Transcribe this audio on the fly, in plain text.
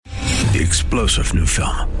The explosive new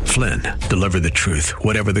film, Flynn, deliver the truth,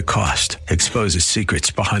 whatever the cost, exposes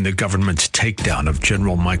secrets behind the government's takedown of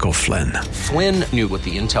General Michael Flynn. Flynn knew what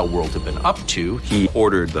the intel world had been up to. He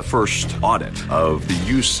ordered the first audit of the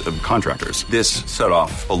use of contractors. This set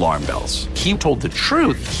off alarm bells. He told the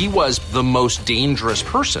truth. He was the most dangerous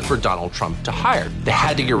person for Donald Trump to hire. They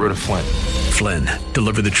had to get rid of Flynn. Flynn,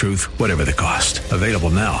 deliver the truth, whatever the cost. Available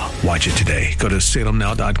now. Watch it today. Go to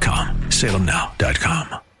salemnow.com.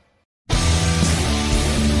 salemnow.com.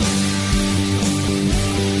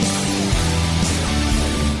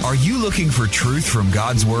 Are you looking for truth from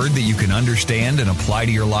God's Word that you can understand and apply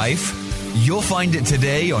to your life? You'll find it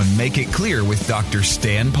today on Make It Clear with Dr.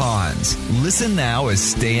 Stan Pons. Listen now as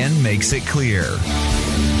Stan makes it clear.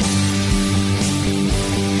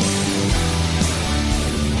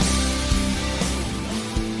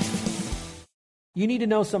 You need to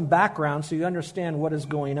know some background so you understand what is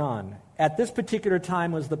going on. At this particular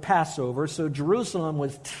time was the Passover, so Jerusalem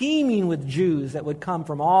was teeming with Jews that would come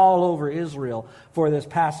from all over Israel for this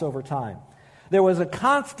Passover time. There was a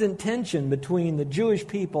constant tension between the Jewish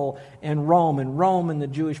people and Rome and the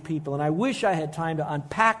Jewish people. And I wish I had time to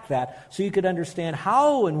unpack that so you could understand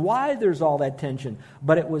how and why there's all that tension,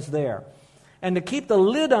 but it was there. And to keep the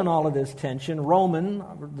lid on all of this tension, the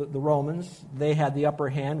Romans, they had the upper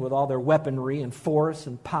hand with all their weaponry and force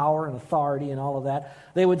and power and authority and all of that.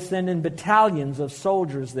 They would send in battalions of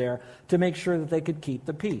soldiers there to make sure that they could keep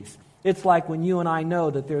the peace. It's like when you and I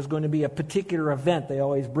know that there's going to be a particular event, they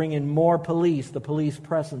always bring in more police. The police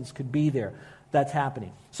presence could be there. That's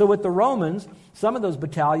happening. So with the Romans, some of those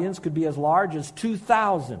battalions could be as large as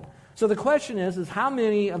 2,000. So the question is how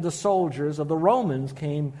many of the soldiers of the Romans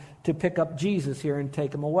came to pick up Jesus here and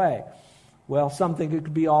take him away? Well, some think it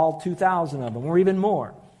could be all 2,000 of them, or even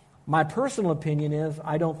more. My personal opinion is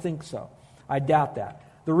I don't think so. I doubt that.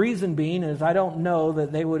 The reason being is I don't know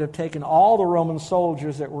that they would have taken all the Roman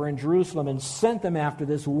soldiers that were in Jerusalem and sent them after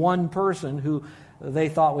this one person who they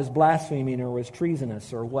thought was blaspheming or was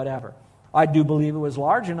treasonous or whatever. I do believe it was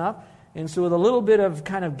large enough. And so with a little bit of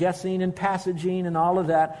kind of guessing and passaging and all of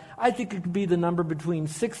that, I think it could be the number between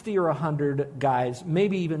 60 or 100 guys,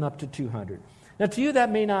 maybe even up to 200. Now to you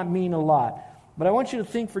that may not mean a lot, but I want you to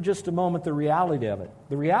think for just a moment the reality of it.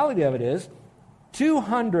 The reality of it is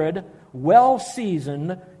 200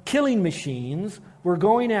 well-seasoned killing machines were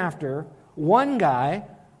going after one guy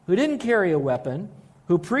who didn't carry a weapon,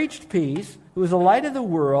 who preached peace, who was the light of the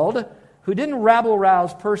world, who didn't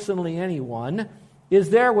rabble-rouse personally anyone, is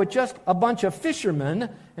there with just a bunch of fishermen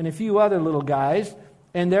and a few other little guys,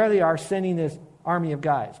 and there they are sending this army of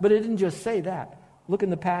guys. But it didn't just say that. Look in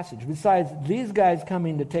the passage. Besides these guys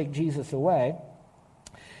coming to take Jesus away,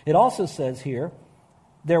 it also says here,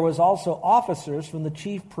 there was also officers from the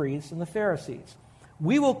chief priests and the Pharisees.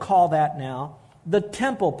 We will call that now the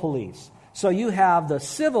temple police. So you have the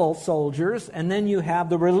civil soldiers, and then you have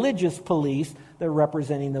the religious police that are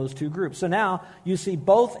representing those two groups. So now you see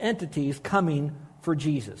both entities coming for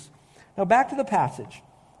Jesus. Now back to the passage.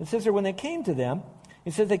 It says here, when they came to them,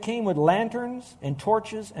 it says they came with lanterns and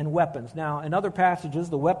torches and weapons. Now in other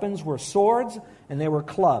passages, the weapons were swords and they were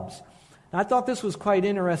clubs. Now, I thought this was quite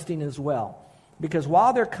interesting as well, because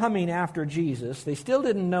while they're coming after Jesus, they still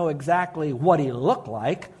didn't know exactly what he looked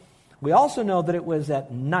like. We also know that it was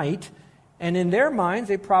at night, and in their minds,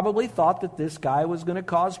 they probably thought that this guy was going to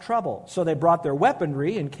cause trouble. So they brought their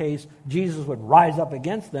weaponry in case Jesus would rise up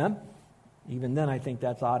against them. Even then, I think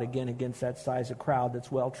that's odd, again, against that size of crowd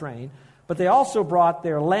that's well-trained. But they also brought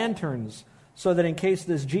their lanterns so that in case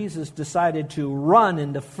this Jesus decided to run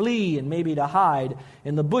and to flee and maybe to hide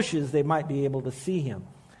in the bushes, they might be able to see him.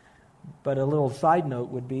 But a little side note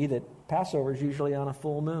would be that Passover is usually on a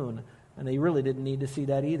full moon, and they really didn't need to see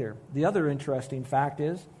that either. The other interesting fact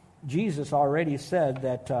is Jesus already said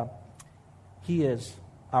that he is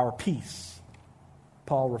our peace.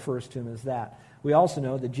 Paul refers to him as that. We also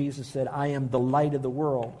know that Jesus said, I am the light of the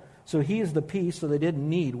world. So he is the peace, so they didn't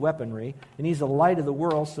need weaponry. And he's the light of the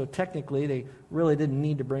world, so technically they really didn't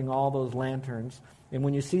need to bring all those lanterns. And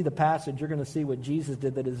when you see the passage, you're going to see what Jesus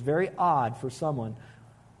did that is very odd for someone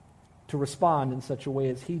to respond in such a way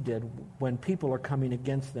as he did when people are coming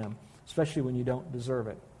against them, especially when you don't deserve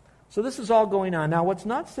it. So this is all going on. Now, what's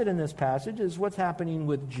not said in this passage is what's happening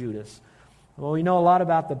with Judas. Well, we know a lot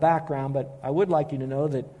about the background, but I would like you to know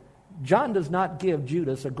that John does not give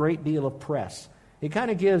Judas a great deal of press. He kind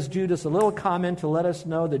of gives Judas a little comment to let us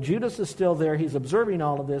know that Judas is still there. He's observing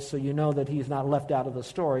all of this, so you know that he's not left out of the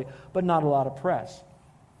story, but not a lot of press.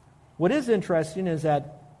 What is interesting is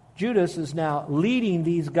that Judas is now leading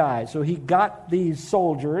these guys. So he got these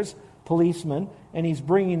soldiers policemen, and he's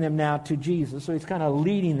bringing them now to Jesus. So he's kind of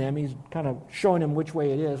leading them. He's kind of showing them which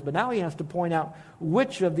way it is. But now he has to point out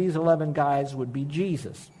which of these 11 guys would be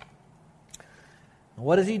Jesus. And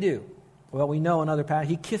what does he do? Well, we know another passage.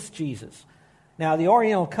 He kissed Jesus. Now, the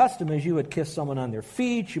Oriental custom is you would kiss someone on their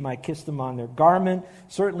feet. You might kiss them on their garment.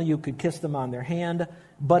 Certainly you could kiss them on their hand.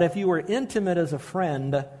 But if you were intimate as a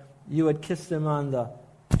friend, you would kiss them on the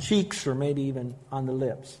cheeks or maybe even on the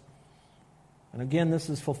lips. And again, this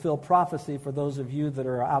is fulfilled prophecy for those of you that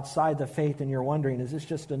are outside the faith and you're wondering, is this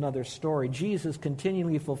just another story? Jesus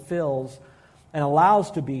continually fulfills and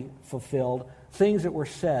allows to be fulfilled things that were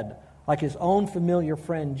said, like his own familiar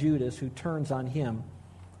friend Judas, who turns on him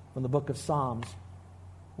from the book of Psalms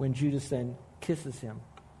when Judas then kisses him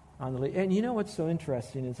on the lips. And you know what's so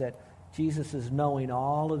interesting is that Jesus is knowing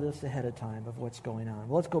all of this ahead of time of what's going on.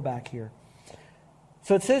 Well, let's go back here.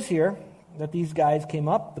 So it says here that these guys came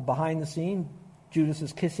up, the behind the scene, Judas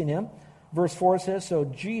is kissing him. Verse 4 says, so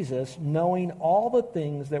Jesus, knowing all the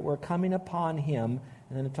things that were coming upon him,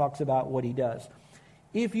 and then it talks about what he does.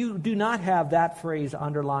 If you do not have that phrase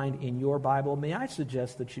underlined in your Bible, may I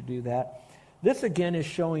suggest that you do that? This again is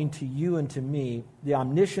showing to you and to me the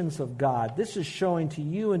omniscience of God. This is showing to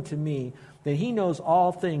you and to me that he knows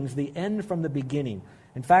all things, the end from the beginning.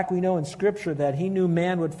 In fact, we know in Scripture that he knew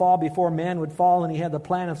man would fall before man would fall, and he had the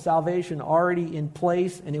plan of salvation already in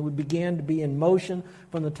place, and it would begin to be in motion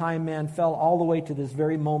from the time man fell all the way to this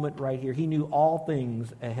very moment right here. He knew all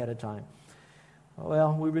things ahead of time.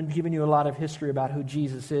 Well, we've been giving you a lot of history about who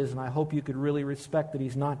Jesus is, and I hope you could really respect that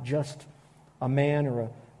he's not just a man or a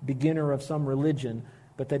beginner of some religion,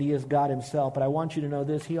 but that he is God himself. But I want you to know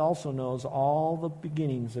this, he also knows all the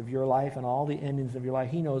beginnings of your life and all the endings of your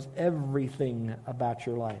life. He knows everything about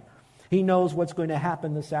your life. He knows what's going to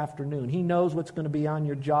happen this afternoon. He knows what's going to be on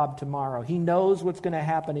your job tomorrow. He knows what's going to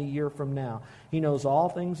happen a year from now. He knows all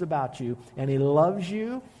things about you, and he loves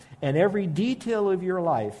you, and every detail of your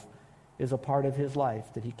life is a part of his life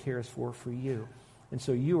that he cares for you. And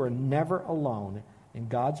so you are never alone, and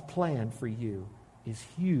God's plan for you is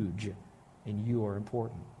huge, and you are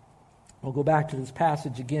important. We'll go back to this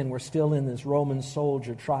passage again. We're still in this Roman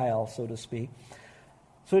soldier trial, so to speak.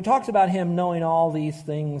 So it talks about him knowing all these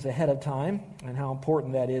things ahead of time and how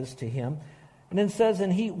important that is to him. And then it says,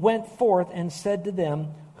 and he went forth and said to them,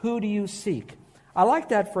 who do you seek? I like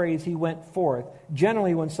that phrase, he went forth.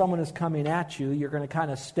 Generally, when someone is coming at you, you're going to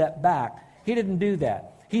kind of step back. He didn't do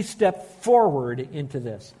that. He stepped forward into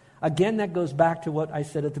this. Again, that goes back to what I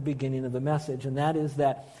said at the beginning of the message, and that is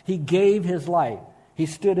that he gave his life. He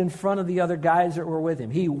stood in front of the other guys that were with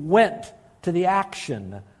him. He went to the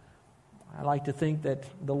action. I like to think that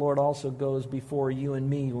the Lord also goes before you and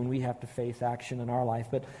me when we have to face action in our life.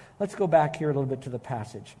 But let's go back here a little bit to the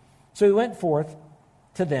passage. So he went forth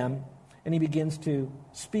to them, and he begins to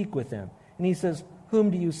speak with them. And he says,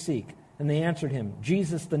 whom do you seek? And they answered him,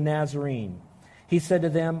 Jesus the Nazarene. He said to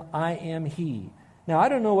them, I am he. Now, I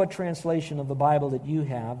don't know what translation of the Bible that you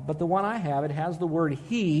have, but the one I have, it has the word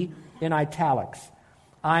he in italics.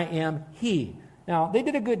 I am he. Now, they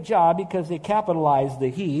did a good job because they capitalized the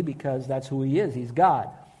he because that's who he is. He's God.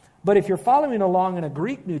 But if you're following along in a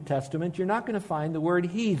Greek New Testament, you're not going to find the word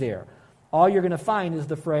he there. All you're going to find is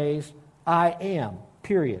the phrase, I am,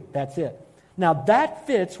 period. That's it. Now, that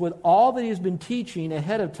fits with all that he's been teaching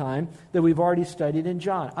ahead of time that we've already studied in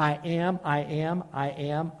John. I am, I am, I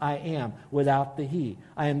am, I am, without the he.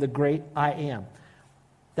 I am the great I am.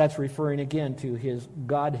 That's referring again to his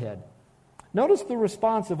Godhead. Notice the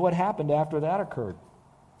response of what happened after that occurred.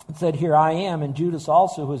 It said here, I am, and Judas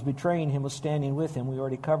also, who was betraying him, was standing with him. We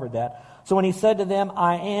already covered that. So when he said to them,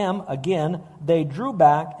 I am, again, they drew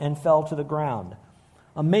back and fell to the ground.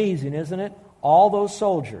 Amazing, isn't it? All those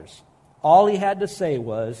soldiers, all he had to say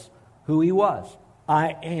was who he was. I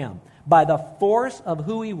am. By the force of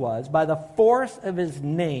who he was, by the force of his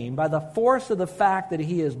name, by the force of the fact that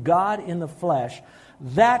he is God in the flesh,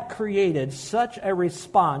 that created such a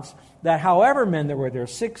response that however men there were,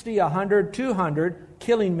 60, 100, 200,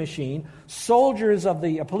 killing machine, soldiers of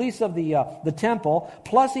the police of the temple,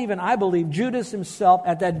 plus even, I believe, Judas himself,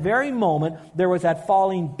 at that very moment, there was that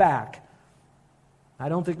falling back. I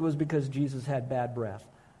don't think it was because Jesus had bad breath.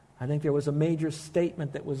 I think there was a major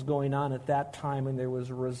statement that was going on at that time, and there was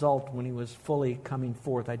a result when he was fully coming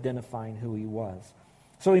forth, identifying who he was.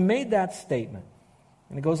 So he made that statement.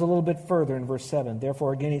 And it goes a little bit further in verse 7.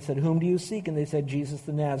 Therefore, again, he said, whom do you seek? And they said, Jesus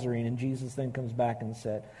the Nazarene. And Jesus then comes back and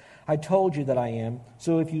said, I told you that I am.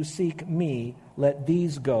 So if you seek me, let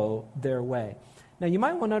these go their way. Now, you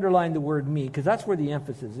might want to underline the word me, because that's where the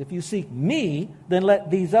emphasis is. If you seek me, then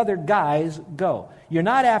let these other guys go. You're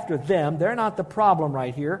not after them. They're not the problem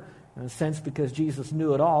right here. In a sense, because Jesus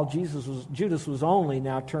knew it all, Judas was only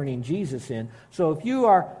now turning Jesus in. So if you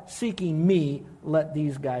are seeking me, let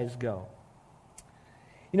these guys go.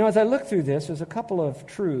 You know, as I look through this, there's a couple of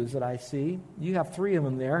truths that I see. You have 3 of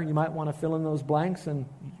them there. You might want to fill in those blanks and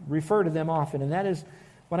refer to them often. And that is,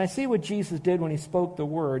 when I see what Jesus did when he spoke the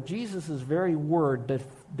word, Jesus' very word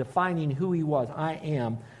defining who he was, I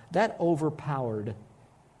am, that overpowered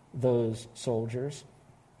those soldiers.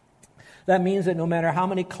 That means that no matter how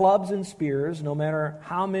many clubs and spears, no matter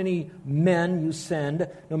how many men you send,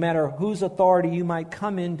 no matter whose authority you might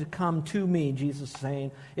come to me, Jesus is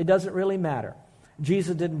saying, it doesn't really matter.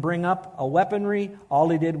 Jesus didn't bring up a weaponry. All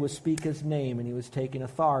he did was speak his name, and he was taking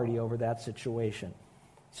authority over that situation.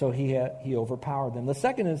 So he overpowered them. The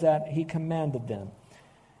second is that he commanded them.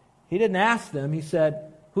 He didn't ask them. He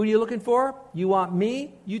said, who are you looking for? You want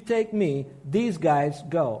me? You take me. These guys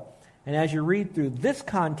go. And as you read through this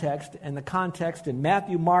context and the context in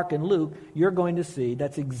Matthew, Mark, and Luke, you're going to see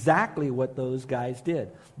that's exactly what those guys did.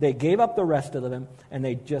 They gave up the rest of them, and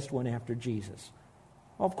they just went after Jesus.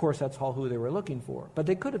 Well, of course, that's all who they were looking for. But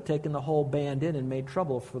they could have taken the whole band in and made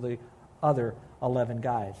trouble for the other 11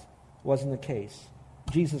 guys. Wasn't the case.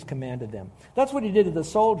 Jesus commanded them. That's what he did to the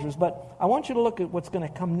soldiers, but I want you to look at what's going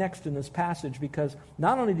to come next in this passage, because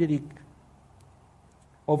not only did he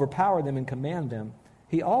overpower them and command them,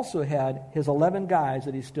 he also had his 11 guys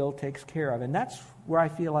that he still takes care of. And that's where I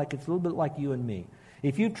feel like it's a little bit like you and me.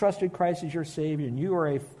 If you trusted Christ as your Savior and you are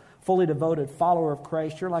a fully devoted follower of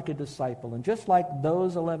Christ, you're like a disciple. And just like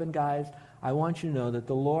those 11 guys, I want you to know that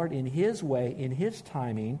the Lord, in his way, in his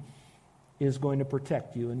timing, is going to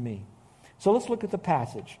protect you and me. So let's look at the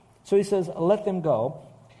passage. So he says, let them go.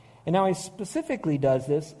 And now he specifically does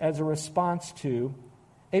this as a response to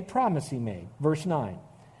a promise he made. Verse 9.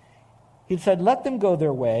 He said, let them go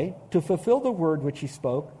their way to fulfill the word which he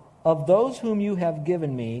spoke. Of those whom you have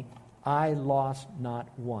given me, I lost not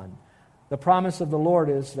one. The promise of the Lord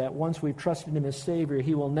is that once we've trusted him as Savior,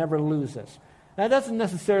 he will never lose us. Now, that doesn't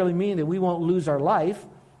necessarily mean that we won't lose our life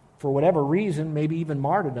for whatever reason, maybe even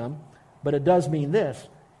martyrdom, but it does mean this.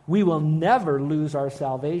 We will never lose our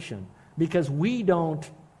salvation because we don't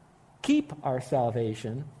keep our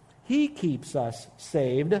salvation. He keeps us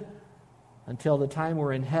saved until the time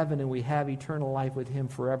we're in heaven and we have eternal life with him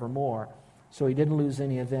forevermore. So he didn't lose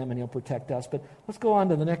any of them, and he'll protect us. But let's go on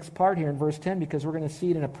to the next part here in verse 10, because we're going to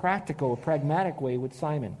see it in a practical, pragmatic way with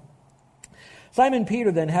Simon. Simon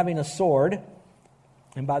Peter, then, having a sword,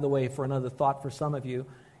 and by the way, for another thought for some of you,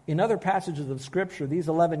 in other passages of Scripture, these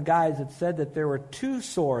 11 guys, it said that there were 2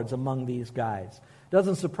 swords among these guys. It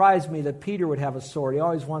doesn't surprise me that Peter would have a sword. He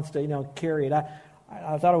always wants to, carry it.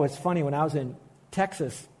 I thought it was funny when I was in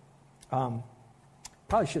Texas.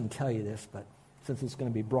 Probably shouldn't tell you this, but since it's going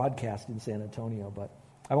to be broadcast in San Antonio, but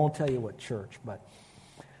I won't tell you what church. But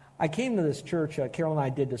I came to this church, Carol and I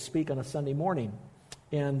did, to speak on a Sunday morning.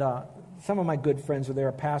 And some of my good friends were there.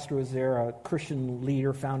 A pastor was there, a Christian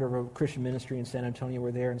leader, founder of a Christian ministry in San Antonio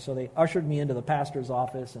were there. And so they ushered me into the pastor's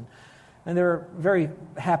office. And they're very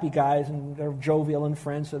happy guys, and they're jovial and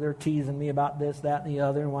friends, so they're teasing me about this, that, and the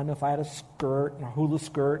other, and wondering if I had a skirt, and a hula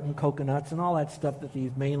skirt, and coconuts, and all that stuff that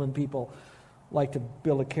these mainland people like to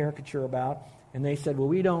build a caricature about. And they said, well,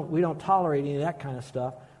 we don't tolerate any of that kind of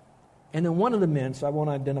stuff. And then one of the men, so I won't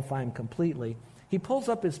identify him completely, he pulls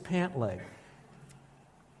up his pant leg.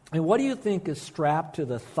 And what do you think is strapped to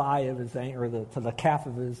the thigh of his to the calf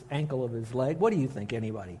of his ankle of his leg? What do you think,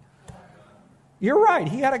 anybody? You're right,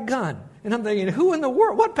 he had a gun. And I'm thinking, who in the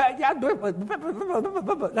world? What?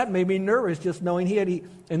 That made me nervous just knowing he had.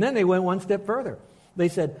 And then they went one step further. They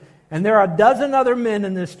said, and there are 12 other men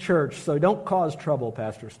in this church, so don't cause trouble,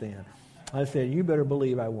 Pastor Stan. I said, you better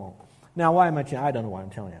believe I won't. Now, why am I telling? I don't know why I'm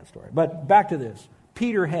telling that story. But back to this.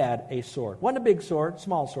 Peter had a sword. Wasn't a big sword,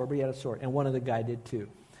 small sword, but he had a sword. And one of the guy did too.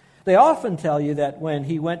 They often tell you that when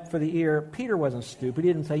he went for the ear, Peter wasn't stupid.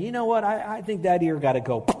 He didn't say, you know what, I think that ear got to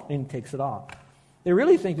go, and takes it off. They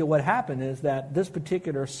really think that what happened is that this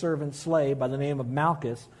particular servant slave by the name of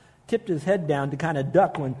Malchus tipped his head down to kind of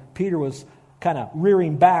duck when Peter was kind of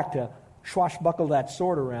rearing back to swashbuckle that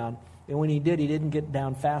sword around. And when he did, he didn't get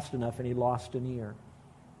down fast enough, and he lost an ear.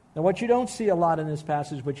 Now, what you don't see a lot in this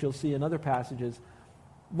passage, but you'll see in other passages,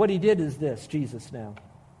 what he did is this, Jesus now.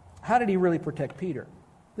 How did he really protect Peter?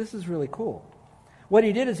 This is really cool. What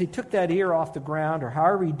he did is he took that ear off the ground, or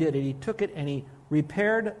however he did it, he took it and he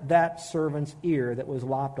repaired that servant's ear that was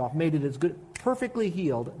lopped off, made it as good, perfectly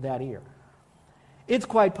healed that ear. It's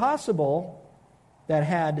quite possible that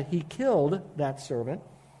had he killed that servant,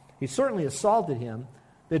 he certainly assaulted him,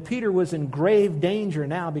 that Peter was in grave danger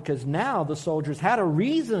now, because now the soldiers had a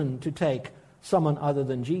reason to take someone other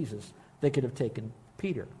than Jesus. They could have taken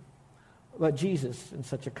Peter. But Jesus, in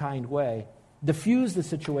such a kind way, diffused the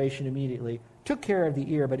situation immediately, took care of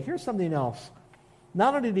the ear. But here's something else.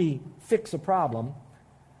 Not only did he fix a problem,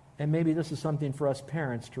 and maybe this is something for us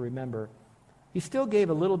parents to remember, he still gave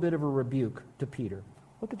a little bit of a rebuke to Peter.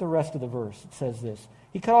 Look at the rest of the verse. It says this.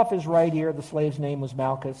 He cut off his right ear. The slave's name was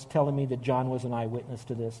Malchus, telling me that John was an eyewitness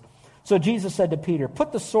to this. So Jesus said to Peter,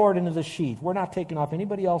 put the sword into the sheath. We're not taking off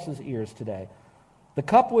anybody else's ears today. The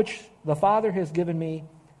cup which the Father has given me,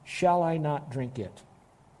 shall I not drink it?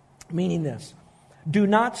 Meaning this, do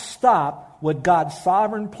not stop what God's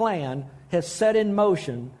sovereign plan has set in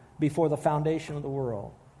motion before the foundation of the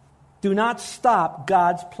world. Do not stop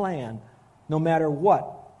God's plan, no matter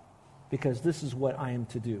what, because this is what I am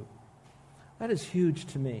to do. That is huge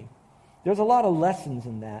to me. There's a lot of lessons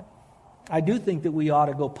in that. I do think that we ought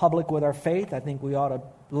to go public with our faith. I think we ought to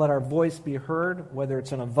let our voice be heard, whether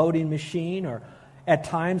it's in a voting machine or at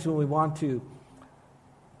times when we want to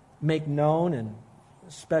make known in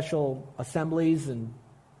special assemblies and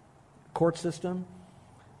court system.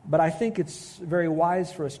 But I think it's very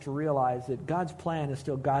wise for us to realize that God's plan is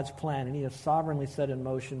still God's plan, and He has sovereignly set in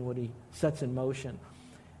motion what He sets in motion.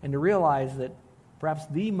 And to realize that perhaps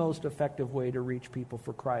the most effective way to reach people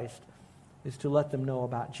for Christ is to let them know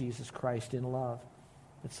about Jesus Christ in love.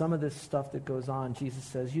 That some of this stuff that goes on, Jesus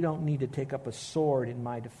says, you don't need to take up a sword in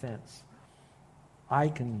my defense. I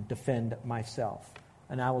can defend myself,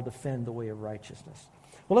 and I will defend the way of righteousness.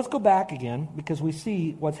 Well, let's go back again, because we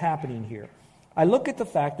see what's happening here. I look at the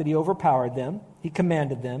fact that He overpowered them, He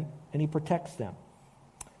commanded them, and He protects them.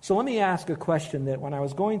 So let me ask a question that when I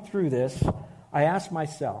was going through this, I asked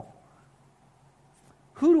myself,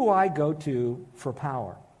 who do I go to for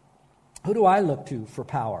power? Who do I look to for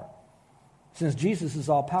power? Since Jesus is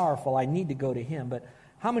all-powerful, I need to go to Him. But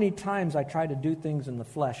how many times I try to do things in the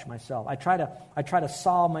flesh myself? I try to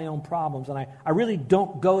solve my own problems, and I really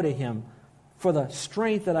don't go to Him for the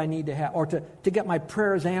strength that I need to have, or to get my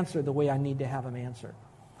prayers answered the way I need to have them answered.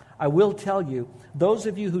 I will tell you, those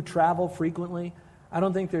of you who travel frequently, I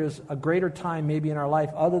don't think there's a greater time maybe in our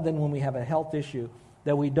life other than when we have a health issue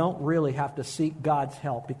that we don't really have to seek God's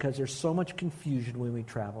help, because there's so much confusion when we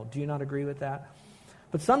travel. Do you not agree with that?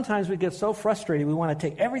 But sometimes we get so frustrated, we want to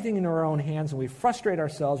take everything into our own hands, and we frustrate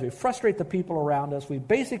ourselves, we frustrate the people around us, we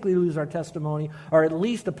basically lose our testimony, or at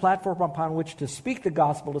least a platform upon which to speak the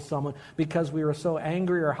gospel to someone, because we were so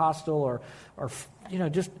angry or hostile or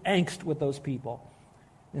just angst with those people.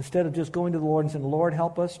 Instead of just going to the Lord and saying, Lord,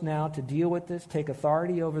 help us now to deal with this, take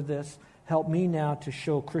authority over this, help me now to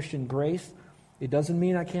show Christian grace. It doesn't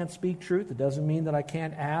mean I can't speak truth. It doesn't mean that I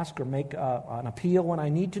can't ask or make an appeal when I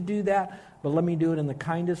need to do that, but let me do it in the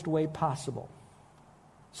kindest way possible.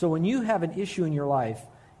 So when you have an issue in your life,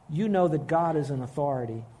 you know that God is an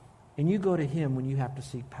authority, and you go to Him when you have to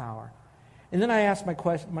seek power. And then I ask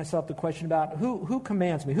myself the question about who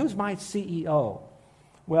commands me? Who's my CEO?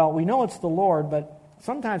 Well, we know it's the Lord, but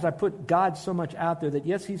sometimes I put God so much out there that,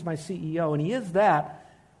 yes, He's my CEO, and He is that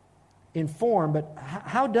in form, but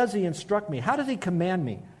how does He instruct me? How does He command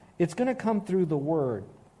me? It's going to come through the Word.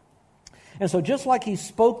 And so just like He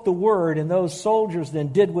spoke the Word, and those soldiers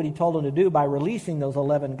then did what He told them to do by releasing those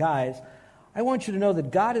 11 guys, I want you to know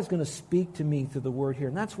that God is going to speak to me through the Word here.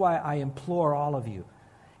 And that's why I implore all of you,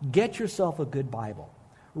 get yourself a good Bible.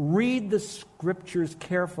 Read the Scriptures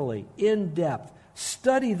carefully, in depth.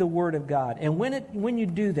 Study the Word of God. And when you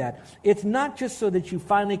do that, it's not just so that you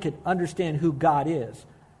finally can understand who God is.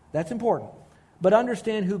 That's important. But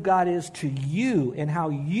understand who God is to you and how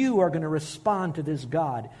you are going to respond to this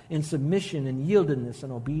God in submission and yieldedness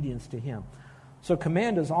and obedience to Him. So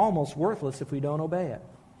command is almost worthless if we don't obey it.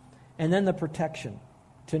 And then the protection.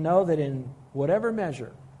 To know that in whatever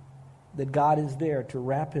measure that God is there to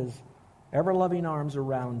wrap His ever-loving arms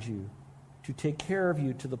around you, to take care of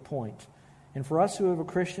you to the point. And for us who are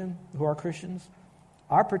Christians,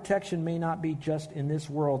 our protection may not be just in this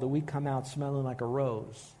world that we come out smelling like a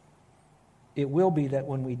rose. It will be that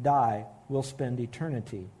when we die, we'll spend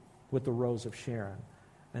eternity with the rose of Sharon.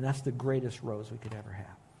 And that's the greatest rose we could ever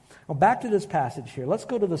have. Well, back to this passage here. Let's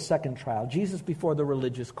go to the second trial. Jesus before the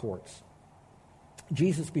religious courts.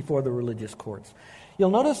 Jesus before the religious courts. You'll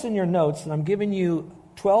notice in your notes that I'm giving you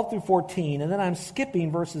 12 through 14, and then I'm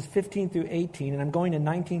skipping verses 15 through 18, and I'm going to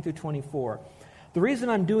 19 through 24. The reason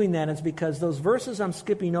I'm doing that is because those verses I'm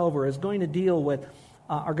skipping over are going to deal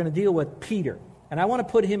with Peter. And I want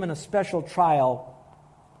to put him in a special trial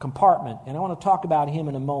compartment, and I want to talk about him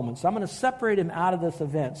in a moment. So I'm going to separate him out of this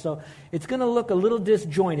event. So it's going to look a little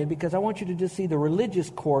disjointed because I want you to just see the religious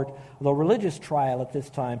court, the religious trial at this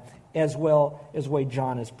time, as well as the way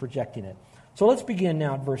John is projecting it. So let's begin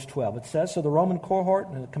now at verse 12. It says, so the Roman cohort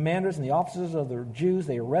and the commanders and the officers of the Jews,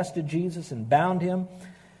 they arrested Jesus and bound him.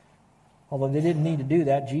 Although they didn't need to do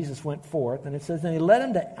that, Jesus went forth. And it says, then he led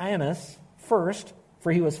him to Annas first,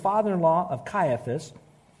 for he was father-in-law of Caiaphas,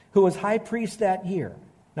 who was high priest that year.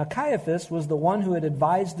 Now Caiaphas was the one who had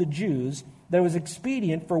advised the Jews that it was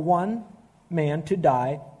expedient for one man to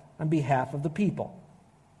die on behalf of the people.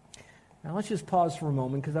 Now let's just pause for a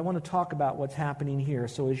moment because I want to talk about what's happening here.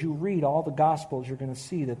 So as you read all the Gospels, you're going to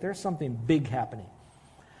see that there's something big happening.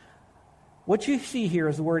 What you see here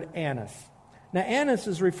is the word Annas. Now Annas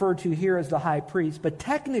is referred to here as the high priest, but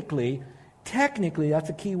technically, that's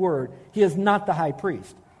a key word. He is not the high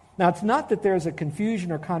priest. Now it's not that there's a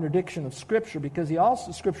confusion or contradiction of Scripture because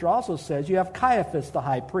Scripture also says you have Caiaphas the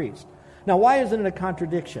high priest. Now why isn't it a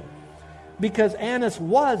contradiction? Because Annas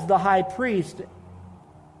was the high priest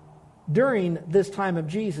during this time of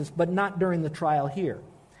Jesus, but not during the trial here.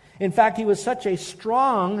 In fact, he was such a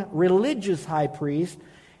strong religious high priest,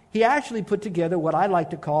 he actually put together what I like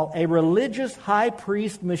to call a religious high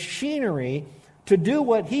priest machinery to do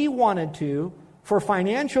what he wanted to for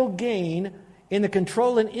financial gain in the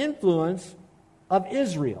control and influence of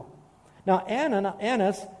Israel. Now,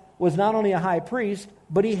 Annas was not only a high priest,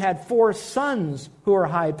 but he had 4 sons who were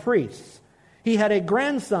high priests. He had a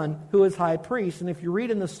grandson who was high priest, and if you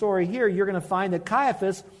read in the story here, you're going to find that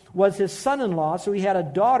Caiaphas was his son-in-law, so he had a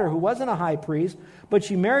daughter who wasn't a high priest, but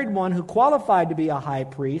she married one who qualified to be a high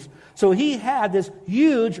priest, so he had this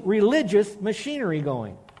huge religious machinery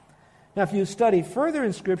going. Now, if you study further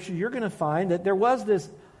in Scripture, you're going to find that there was this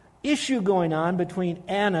issue going on between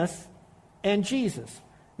Annas and Jesus.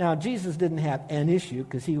 Now, Jesus didn't have an issue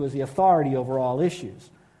because he was the authority over all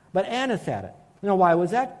issues, but Annas had it. You know, why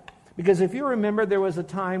was that? Because if you remember, there was a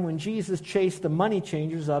time when Jesus chased the money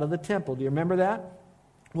changers out of the temple. Do you remember that?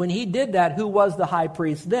 When he did that, who was the high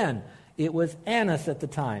priest then? It was Annas at the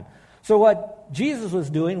time. So what Jesus was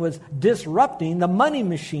doing was disrupting the money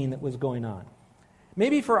machine that was going on.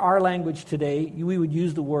 Maybe for our language today, we would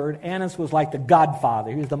use the word Annas was like the godfather.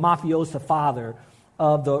 He was the mafioso father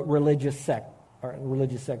of the religious sect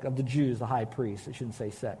of the Jews, the high priest. I shouldn't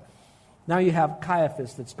say sect. Now you have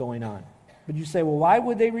Caiaphas that's going on. But you say, well, why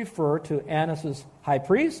would they refer to Annas as high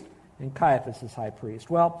priest and Caiaphas as high priest?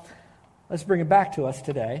 Well, let's bring it back to us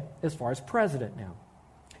today as far as president now.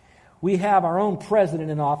 We have our own president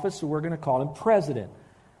in office, so we're going to call him president.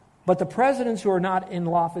 But the presidents who are not in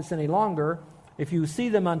office any longer, if you see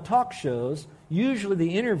them on talk shows, usually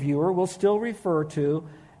the interviewer will still refer to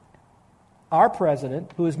our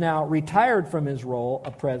president, who is now retired from his role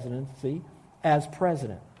of presidency, as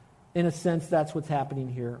president. In a sense, that's what's happening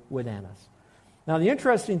here with Annas. Now, the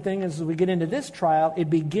interesting thing is, as we get into this trial, it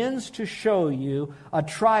begins to show you a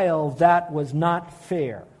trial that was not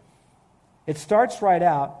fair. It starts right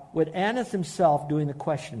out with Annas himself doing the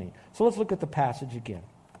questioning. So let's look at the passage again.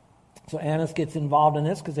 So Annas gets involved in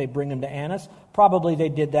this because they bring him to Annas. Probably they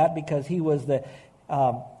did that because he was the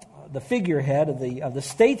figurehead of the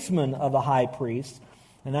statesman of the high priest,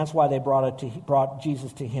 and that's why they brought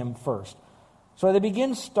Jesus to him first. So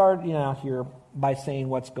they starting out here by saying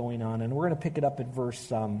what's going on, and we're going to pick it up at verse.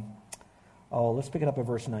 Let's pick it up at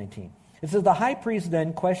verse 19. It says, the high priest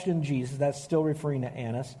then questioned Jesus, that's still referring to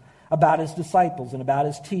Annas, about his disciples and about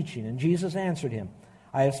his teaching. And Jesus answered him,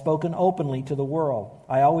 I have spoken openly to the world.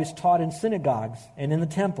 I always taught in synagogues and in the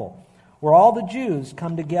temple, where all the Jews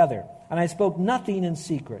come together, and I spoke nothing in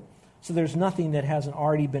secret. So there's nothing that hasn't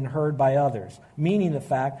already been heard by others, meaning the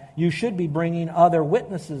fact you should be bringing other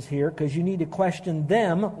witnesses here because you need to question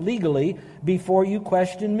them legally before you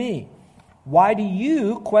question me. Why do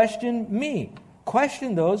you question me?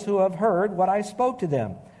 Question those who have heard what I spoke to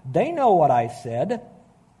them. They know what I said.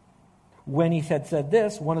 When he had said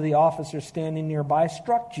this, one of the officers standing nearby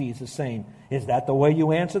struck Jesus, saying, Is that the way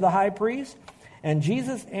you answer the high priest? And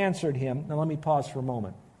Jesus answered him. Now let me pause for a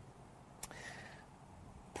moment.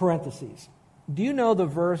 Parentheses. Do you know the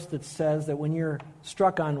verse that says that when you're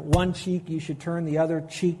struck on one cheek, you should turn the other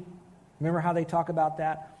cheek? Remember how they talk about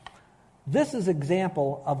that? This is an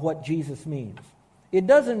example of what Jesus means. It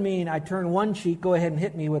doesn't mean I turn one cheek, go ahead and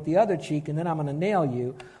hit me with the other cheek, and then I'm going to nail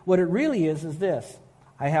you. What it really is this.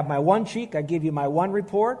 I have my one cheek, I give you my one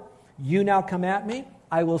report, you now come at me,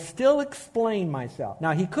 I will still explain myself.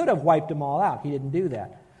 Now, he could have wiped them all out. He didn't do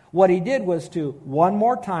that. What he did was to, one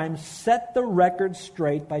more time, set the record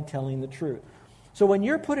straight by telling the truth. So when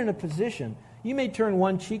you're put in a position, you may turn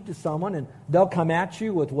one cheek to someone and they'll come at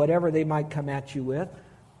you with whatever they might come at you with.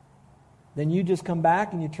 Then you just come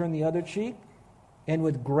back and you turn the other cheek, and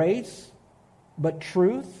with grace, but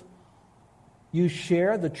truth, you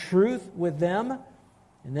share the truth with them,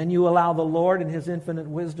 And then you allow the Lord in His infinite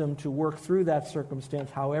wisdom to work through that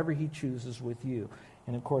circumstance however He chooses with you.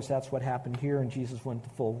 And of course, that's what happened here, and Jesus went to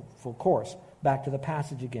full course. Back to the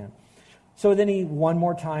passage again. So then He one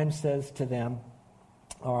more time says to them,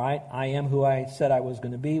 all right, I am who I said I was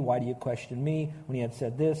going to be. Why do you question me? When He had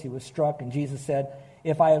said this, He was struck, and Jesus said,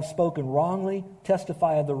 if I have spoken wrongly,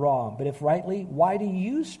 testify of the wrong. But if rightly, why do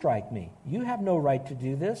you strike me? You have no right to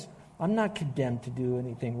do this. I'm not condemned to do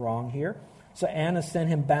anything wrong here. So Annas sent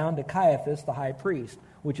him bound to Caiaphas, the high priest,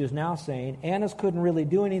 which is now saying Annas couldn't really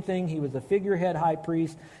do anything. He was a figurehead high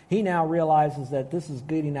priest. He now realizes that this is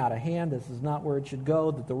getting out of hand. This is not where it should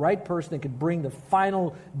go, that the right person that could bring the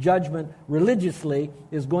final judgment religiously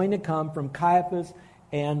is going to come from Caiaphas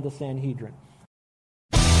and the Sanhedrin.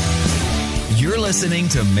 You're listening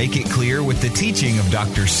to Make It Clear with the teaching of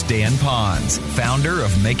Dr. Stan Pons, founder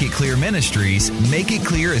of Make It Clear Ministries. Make It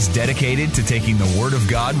Clear is dedicated to taking the Word of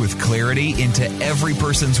God with clarity into every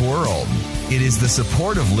person's world. It is the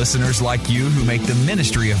support of listeners like you who make the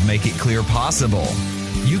ministry of Make It Clear possible.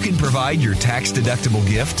 You can provide your tax-deductible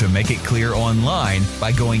gift to Make It Clear online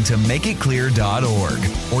by going to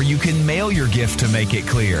makeitclear.org, or you can mail your gift to Make It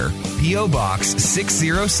Clear, P.O. Box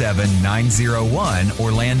 607901,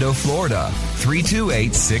 Orlando, Florida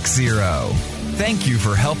 32860. Thank you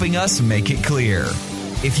for helping us make it clear.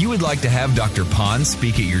 If you would like to have Dr. Pons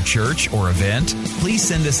speak at your church or event, please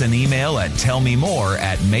send us an email at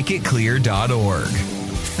tellmemore@makeitclear.org.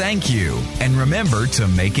 Thank you, and remember to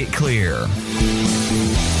make it clear.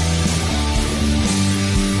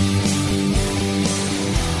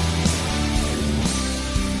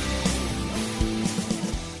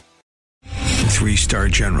 Three-star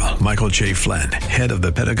General Michael J. Flynn, head of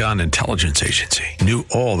the Pentagon Intelligence Agency, knew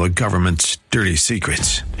all the government's dirty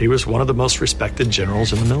secrets. He was one of the most respected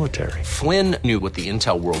generals in the military. Flynn knew what the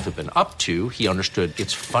intel world had been up to. He understood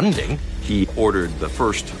its funding. He ordered the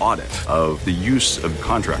first audit of the use of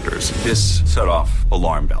contractors. This set off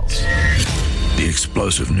alarm bells. The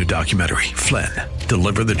explosive new documentary, Flynn,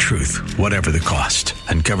 Deliver the Truth, Whatever the Cost,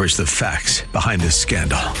 uncovers the facts behind this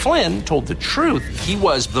scandal. Flynn told the truth. He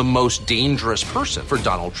was the most dangerous person for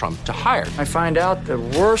Donald Trump to hire. I find out the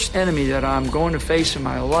worst enemy that I'm going to face in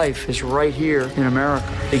my life is right here in America.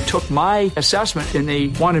 They took my assessment and they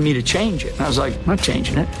wanted me to change it. And I was like, I'm not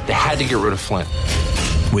changing it. They had to get rid of Flynn.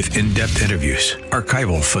 With in-depth interviews,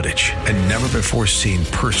 archival footage, and never-before-seen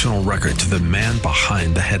personal records of the man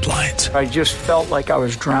behind the headlines. I just felt like I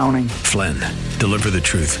was drowning. Flynn, Deliver the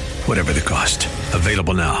Truth, Whatever the Cost.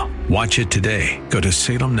 Available now. Watch it today. Go to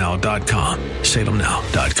salemnow.com.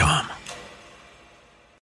 salemnow.com.